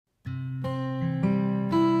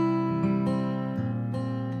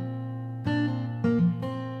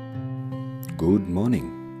Good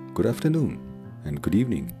morning, good afternoon, and good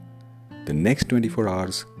evening. The next 24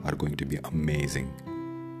 hours are going to be amazing.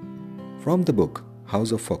 From the book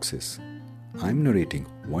House of Foxes, I'm narrating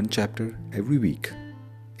one chapter every week.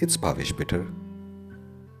 It's Bhavish Bitter.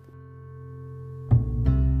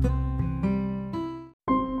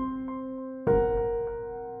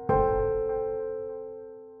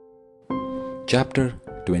 Chapter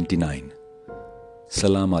 29.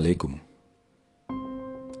 Salam Alaikum.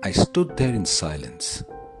 I stood there in silence,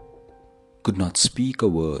 could not speak a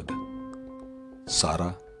word.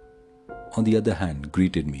 Sarah, on the other hand,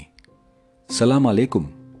 greeted me. Salam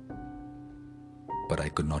Alaikum. But I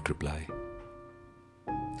could not reply.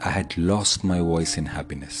 I had lost my voice in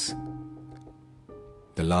happiness.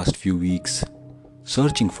 The last few weeks,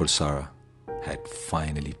 searching for Sarah, had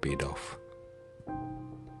finally paid off.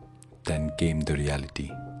 Then came the reality.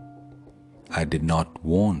 I did not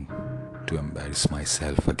want to embarrass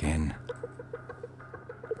myself again.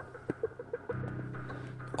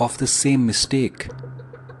 Of the same mistake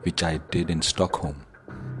which I did in Stockholm,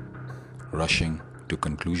 rushing to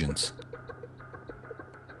conclusions.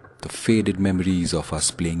 The faded memories of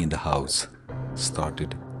us playing in the house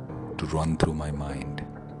started to run through my mind.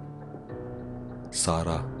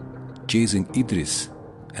 Sarah chasing Idris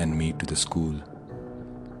and me to the school,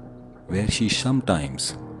 where she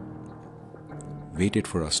sometimes waited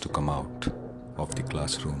for us to come out of the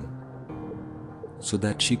classroom so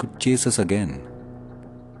that she could chase us again.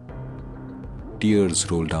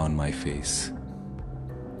 Tears rolled down my face.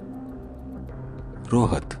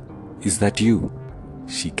 Rohat, is that you?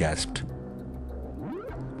 She gasped.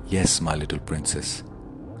 Yes, my little princess.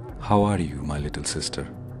 How are you, my little sister?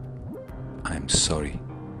 I'm sorry.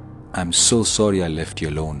 I'm so sorry I left you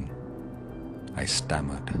alone. I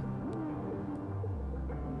stammered.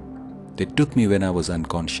 They took me when I was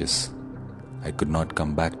unconscious. I could not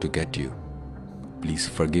come back to get you. Please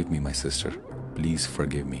forgive me, my sister. Please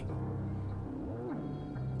forgive me.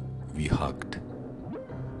 We hugged.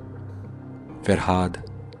 Farhad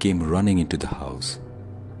came running into the house,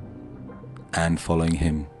 and following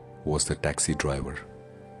him was the taxi driver.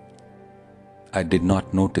 I did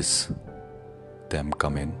not notice them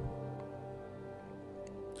come in.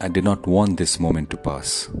 I did not want this moment to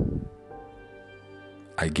pass.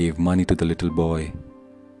 I gave money to the little boy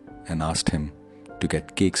and asked him to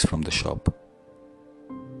get cakes from the shop.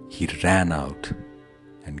 He ran out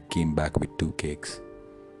and came back with 2 cakes.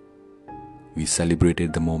 We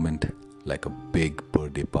celebrated the moment like a big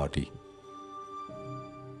birthday party.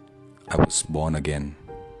 I was born again.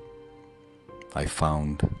 I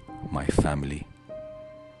found my family.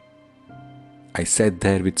 I sat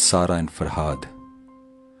there with Sarah and Farhad,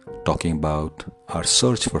 talking about our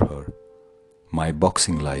search for her, my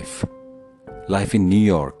boxing life, life in New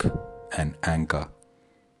York and Anka.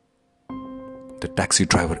 The taxi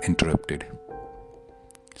driver interrupted.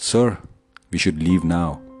 Sir, we should leave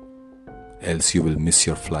now, else you will miss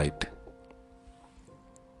your flight.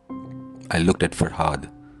 I looked at Farhad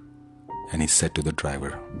and he said to the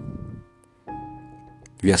driver,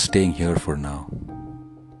 we are staying here for now.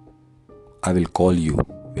 I will call you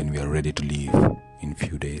when we are ready to leave in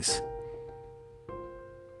few days.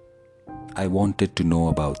 I wanted to know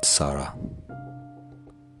about Sarah.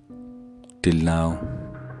 Till now,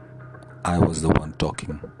 I was the one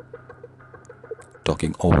talking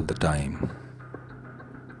all the time.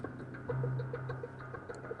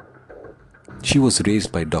 She was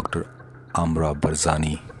raised by Dr. Amra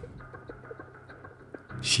Barzani.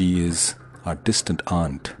 She is our distant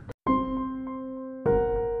aunt.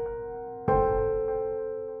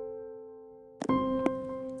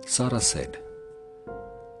 Sarah said,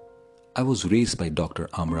 I was raised by Dr.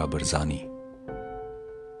 Amra Barzani.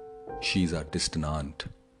 She is our distant aunt.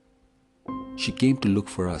 She came to look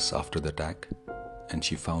for us after the attack, and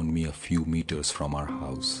she found me a few meters from our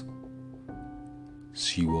house.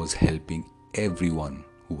 She was helping everyone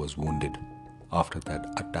who was wounded after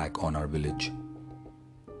that attack on our village.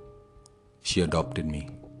 She adopted me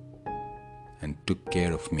and took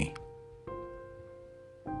care of me.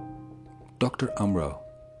 Dr. Amra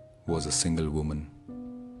was a single woman.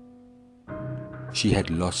 She had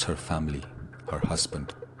lost her family, her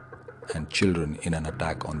husband, and children in an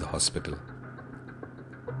attack on the hospital.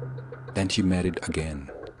 Then she married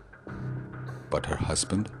again, but her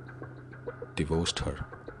husband divorced her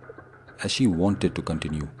as she wanted to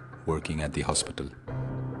continue working at the hospital,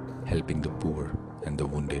 helping the poor and the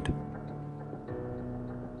wounded.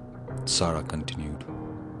 Sarah continued.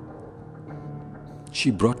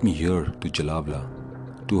 She brought me here to Jalavla,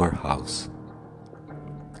 to her house.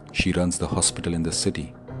 She runs the hospital in the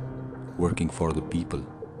city, working for the people.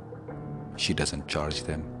 She doesn't charge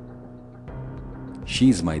them.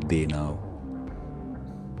 She's my day now.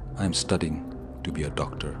 I'm studying to be a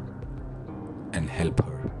doctor and help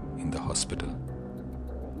her in the hospital.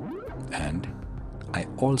 And I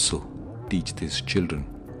also teach these children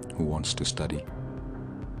who wants to study.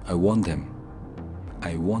 I want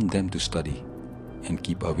them to study and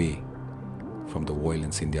keep away from the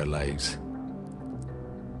violence in their lives.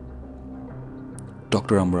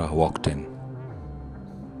 Dr. Amra walked in.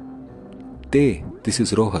 This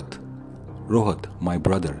is Rohat. Rohat, my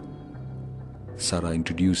brother. Sarah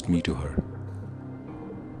introduced me to her.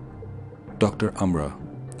 Dr. Amra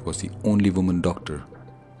was the only woman doctor,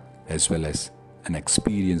 as well as an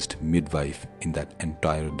experienced midwife in that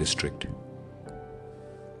entire district.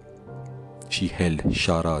 She held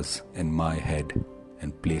Shara's and my head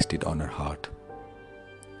and placed it on her heart.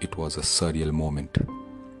 It was a surreal moment.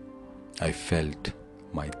 I felt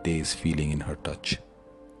my days feeling in her touch.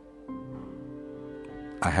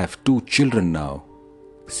 I have 2 children now,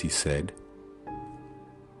 she said.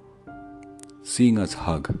 Seeing us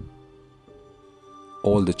hug,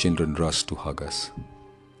 all the children rushed to hug us.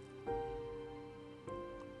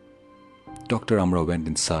 Dr. Amra went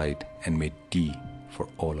inside and made tea for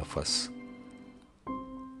all of us.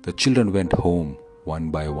 The children went home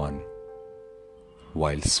one by one,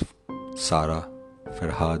 whilst Sarah,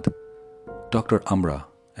 Farhad, Dr. Amra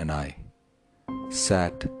and I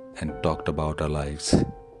sat and talked about our lives.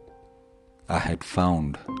 I had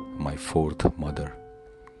found my 4th mother.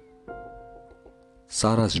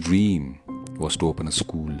 Sarah's dream was to open a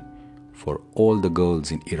school for all the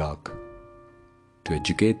girls in Iraq, to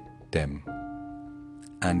educate them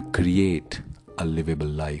and create a livable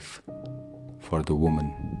life for the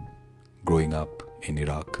woman growing up in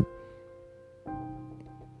Iraq.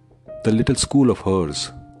 The little school of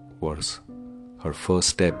hers was her first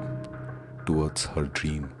step towards her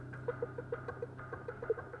dream.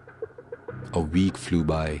 A week flew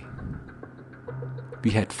by.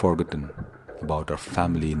 We had forgotten about our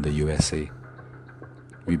family in the USA.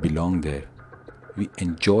 We belonged there. We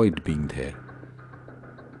enjoyed being there.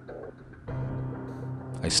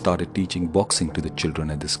 I started teaching boxing to the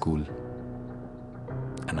children at the school,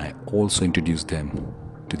 and I also introduced them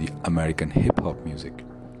to the American hip-hop music.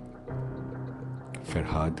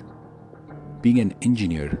 Farhad, being an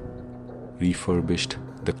engineer, refurbished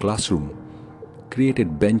the classroom,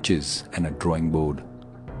 created benches and a drawing board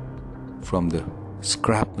from the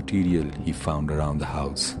scrap material he found around the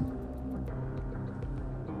house.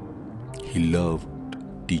 He loved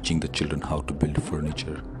teaching the children how to build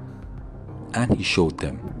furniture, and he showed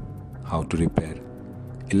them how to repair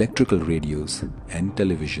electrical radios and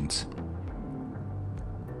televisions.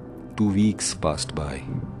 2 weeks passed by.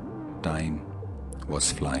 Time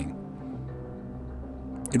was flying.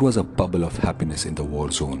 It was a bubble of happiness in the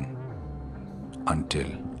war zone, until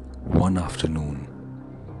one afternoon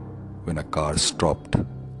when a car stopped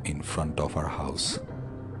in front of our house.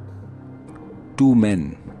 2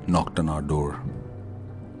 men knocked on our door.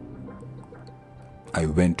 I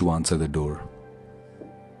went to answer the door.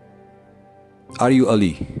 "Are you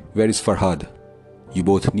Ali? Where is Farhad? You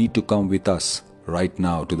both need to come with us right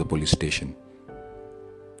now to the police station,"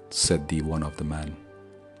 said the one of the man.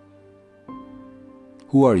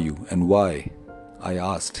 "Who are you and why?" I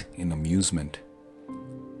asked in amusement.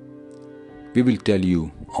 "We will tell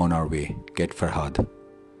you on our way. Get Farhad.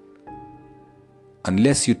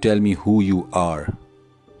 Unless you tell me who you are,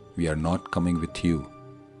 we are not coming with you.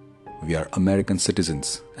 We are American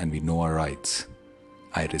citizens and we know our rights,"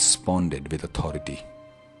 I responded with authority.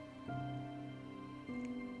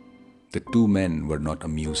 The 2 men were not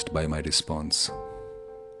amused by my response.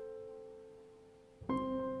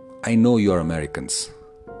 "I know you are Americans.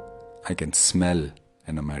 I can smell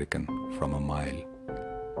an American from a mile.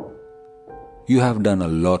 You have done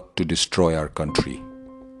a lot to destroy our country.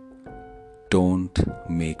 Don't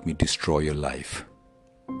make me destroy your life,"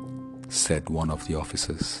 said one of the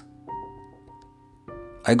officers.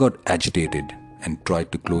 I got agitated and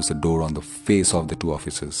tried to close the door on the face of the 2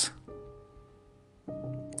 officers.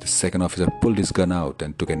 The second officer pulled his gun out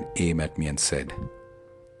and took an aim at me and said,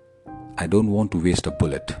 "I don't want to waste a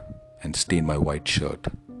bullet and stain my white shirt.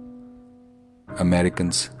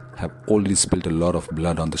 Americans have already spilled a lot of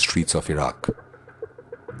blood on the streets of Iraq.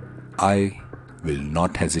 I will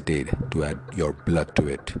not hesitate to add your blood to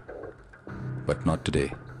it. But not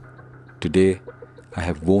today. Today, I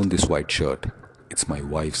have worn this white shirt. It's my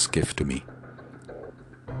wife's gift to me."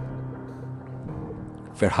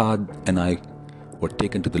 Farhad and I were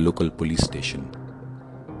taken to the local police station.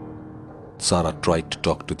 Sarah tried to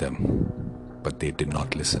talk to them, but they did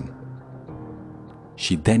not listen.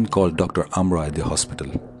 She then called Dr. Amra at the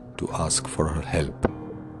hospital to ask for her help.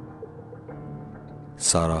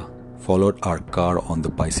 Sarah followed our car on the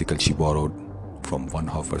bicycle she borrowed from one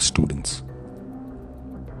of her students.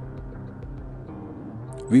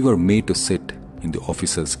 We were made to sit in the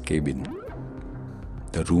officer's cabin.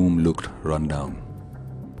 The room looked run down.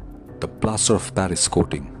 The plaster of Paris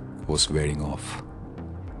coating was wearing off,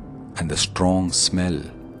 and the strong smell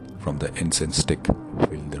from the incense stick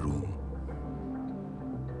filled the room.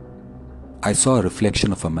 I saw a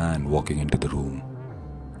reflection of a man walking into the room.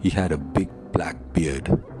 He had a big black beard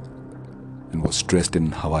and was dressed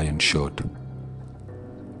in a Hawaiian shirt.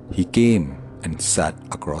 He came and sat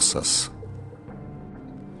across us.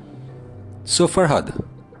 "So Farhad,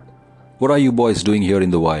 what are you boys doing here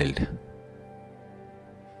in the wild?"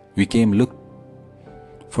 "We came look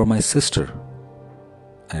for my sister,"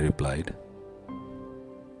 I replied.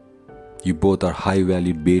 "You both are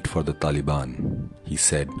high-valued bait for the Taliban," he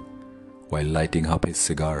said while lighting up his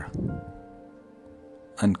cigar,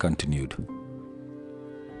 and continued.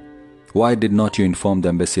 "Why did not you inform the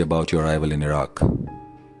embassy about your arrival in Iraq?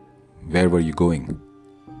 Where were you going?"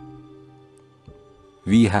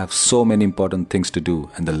 "We have so many important things to do,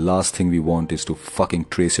 and the last thing we want is to fucking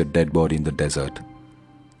trace your dead body in the desert."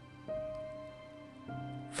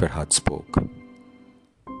 Farhad spoke.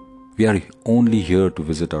 "We are only here to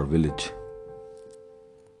visit our village."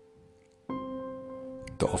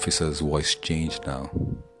 The officer's voice changed now.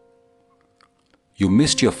 "You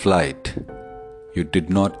missed your flight. You did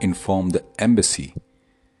not inform the embassy.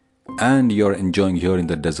 And you're enjoying here in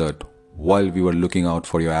the desert while we were looking out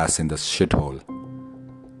for your ass in the shithole."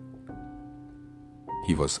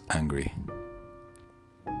 He was angry.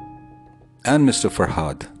 "And Mr.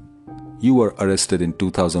 Farhad, you were arrested in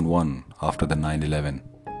 2001 after the 9/11.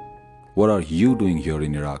 What are you doing here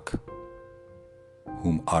in Iraq?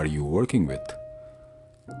 Whom are you working with?"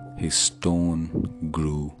 His tone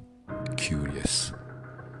grew curious.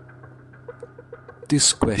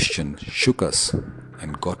 This question shook us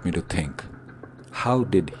and got me to think, how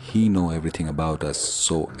did he know everything about us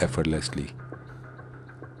so effortlessly?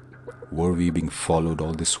 Were we being followed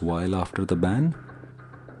all this while after the ban?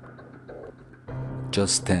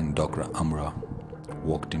 Just then, Dr. Amra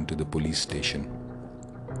walked into the police station.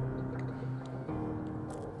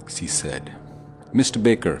 She said, "Mr.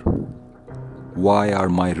 Baker, why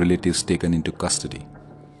are my relatives taken into custody?"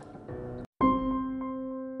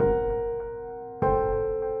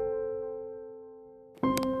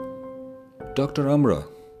 "Dr. Amra,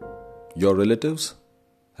 your relatives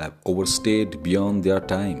have overstayed beyond their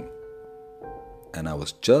time, and I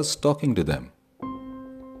was just talking to them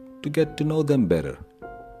to get to know them better.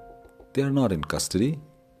 They are not in custody.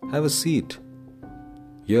 Have a seat.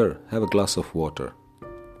 Here, have a glass of water,"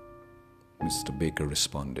 Mr. Baker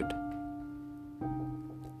responded.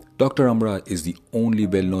 Dr. Amra is the only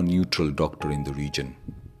well-known neutral doctor in the region,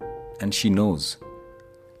 and she knows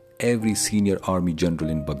every senior army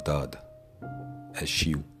general in Baghdad, as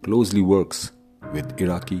she closely works with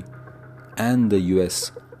Iraqi and the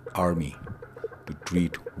US Army to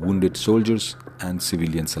treat wounded soldiers and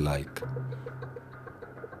civilians alike.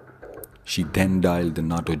 She then dialed the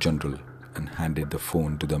NATO general and handed the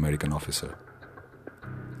phone to the American officer.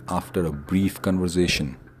 After a brief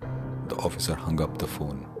conversation, the officer hung up the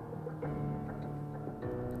phone.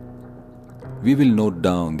 "We will note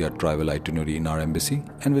down their travel itinerary in our embassy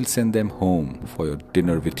and will send them home for your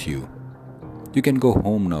dinner with you. You can go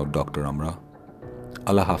home now, Dr. Amra.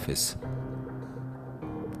 Allah Hafiz."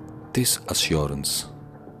 This assurance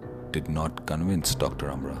did not convince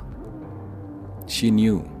Dr. Amra. She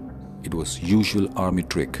knew it was usual army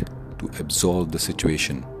trick to absolve the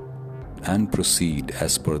situation and proceed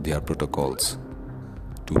as per their protocols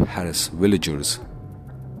to harass villagers,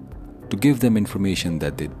 to give them information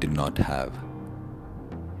that they did not have.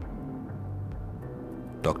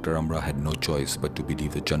 Dr. Amra had no choice but to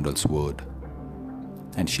believe the general's word,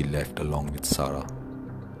 and she left along with Sarah.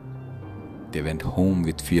 They went home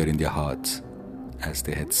with fear in their hearts, as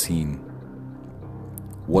they had seen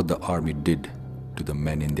what the army did to the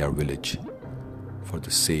men in their village for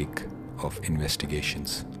the sake of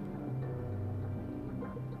investigations.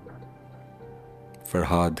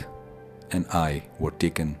 Farhad and I were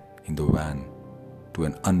taken in the van to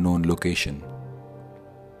an unknown location.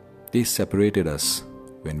 They separated us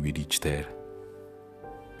when we reached there,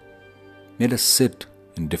 made us sit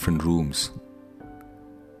in different rooms.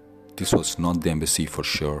 This was not the embassy for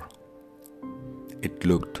sure. It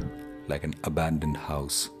looked like an abandoned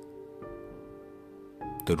house.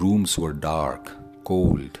 The rooms were dark,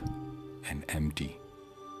 cold, and empty.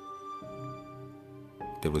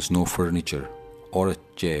 There was no furniture or a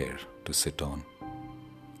chair to sit on,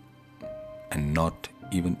 and not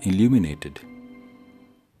even illuminated.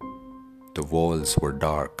 The walls were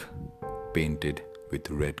dark, painted with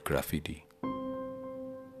red graffiti.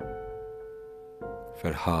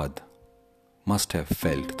 Farhad must have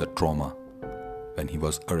felt the trauma when he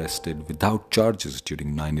was arrested without charges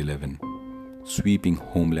during 9/11, sweeping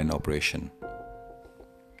homeland operation.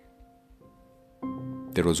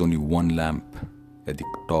 There was only one lamp at the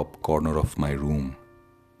top corner of my room,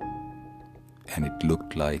 and it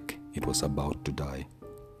looked like it was about to die.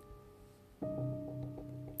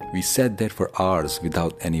 We sat there for hours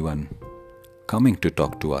without anyone coming to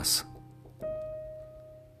talk to us.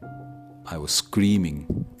 I was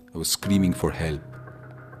screaming for help,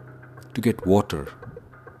 to get water,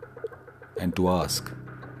 and to ask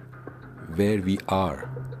where we are,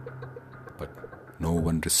 but no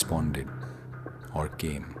one responded or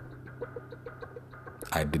came.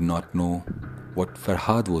 I did not know what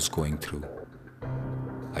Farhad was going through.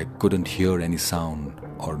 I couldn't hear any sound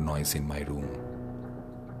or noise in my room.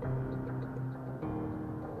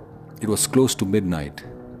 It was close to midnight.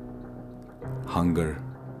 Hunger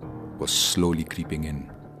was slowly creeping in.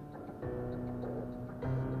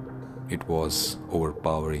 It was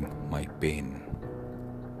overpowering my pain,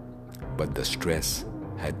 but the stress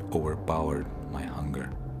had overpowered my hunger.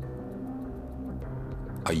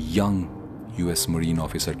 A young US Marine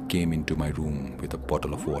officer came into my room with a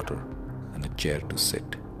bottle of water and a chair to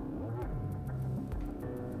sit.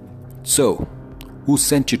 "So, who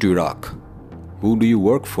sent you to Iraq? Who do you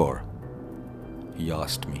work for?" he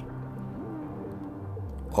asked me.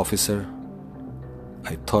 "Officer,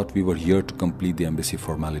 I thought we were here to complete the embassy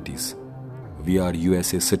formalities. We are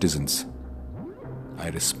USA citizens," I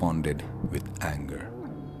responded with anger.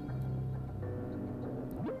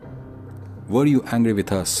 "Were you angry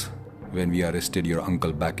with us when we arrested your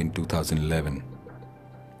uncle back in 2011?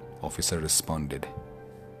 Officer responded.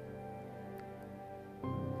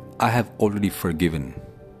 "I have already forgiven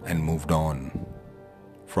and moved on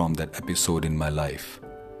from that episode in my life.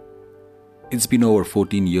 It's been over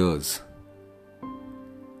 14 years.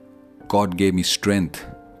 God gave me strength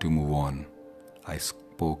to move on," I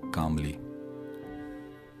spoke calmly.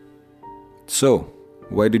 "So,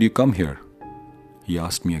 why did you come here?" he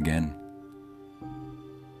asked me again.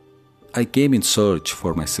 "I came in search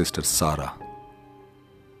for my sister Sarah,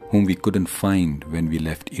 whom we couldn't find when we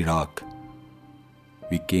left Iraq.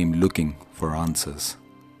 We came looking for answers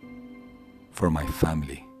for my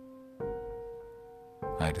family,"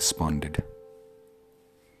 I responded.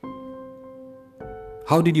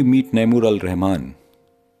 "How did you meet Naimur al-Rahman?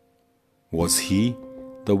 Was he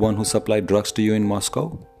the one who supplied drugs to you in Moscow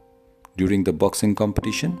during the boxing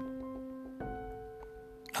competition?"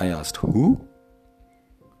 I asked. "Who?"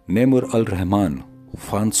 "Naimur al-Rahman,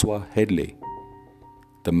 Francois Hedley,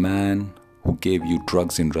 the man who gave you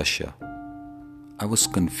drugs in Russia." I was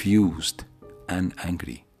confused and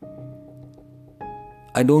angry.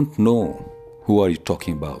 "I don't know. Who are you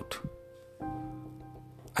talking about?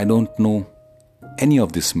 I don't know any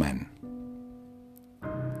of this man."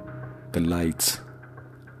 The lights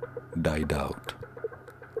died out,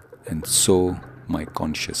 and so my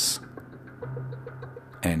conscious.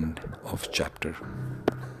 End of chapter.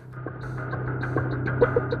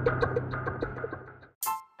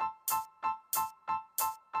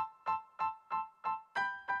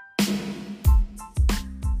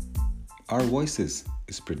 Our Voices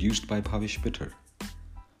is produced by Bhavish Bitter.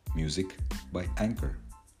 Music by Anchor.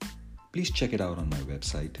 Please check it out on my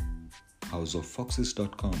website,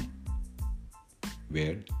 houseoffoxes.com,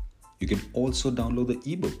 where you can also download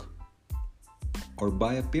the ebook or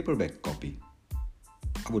buy a paperback copy.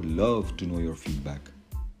 I would love to know your feedback.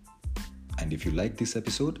 And if you like this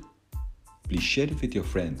episode, please share it with your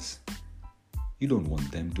friends. You don't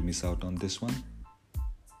want them to miss out on this one.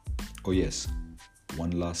 Oh yes,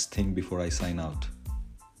 one last thing before I sign out.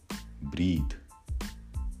 Breathe.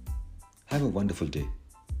 Have a wonderful day.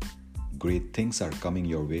 Great things are coming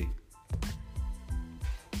your way.